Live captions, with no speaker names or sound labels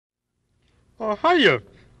Hiya.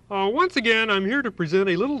 Once again, I'm here to present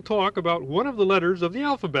a little talk about one of the letters of the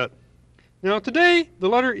alphabet. Now, today, the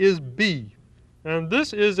letter is B, and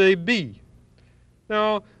this is a B.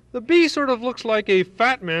 Now, the B sort of looks like a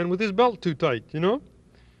fat man with his belt too tight, you know?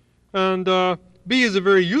 And B is a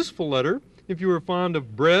very useful letter if you are fond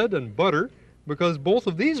of bread and butter, because both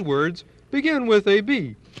of these words begin with a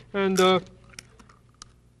B. And, here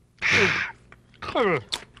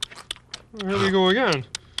we go again.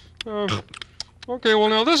 Okay, well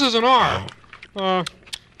now this is an R.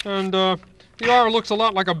 The R looks a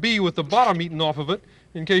lot like a B with the bottom eaten off of it,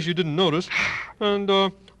 in case you didn't notice. And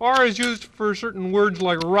R is used for certain words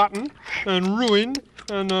like rotten and ruined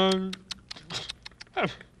and the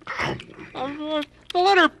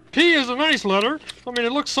letter P is a nice letter. I mean,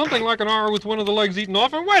 it looks something like an R with one of the legs eaten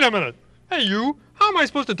off. And wait a minute. Hey, you. How am I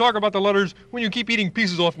supposed to talk about the letters when you keep eating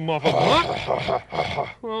pieces off them, huh?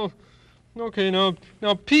 Well, okay, now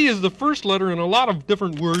P is the first letter in a lot of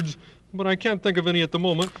different words, but I can't think of any at the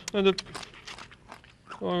moment. And it,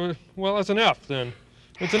 well, that's an F then.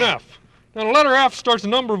 It's an F. Now the letter F starts a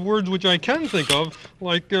number of words which I can think of,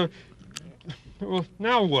 like, well,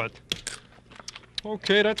 now what?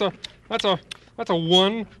 Okay, that's a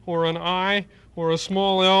one or an I or a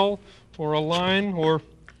small L or a line or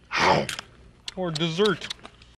dessert.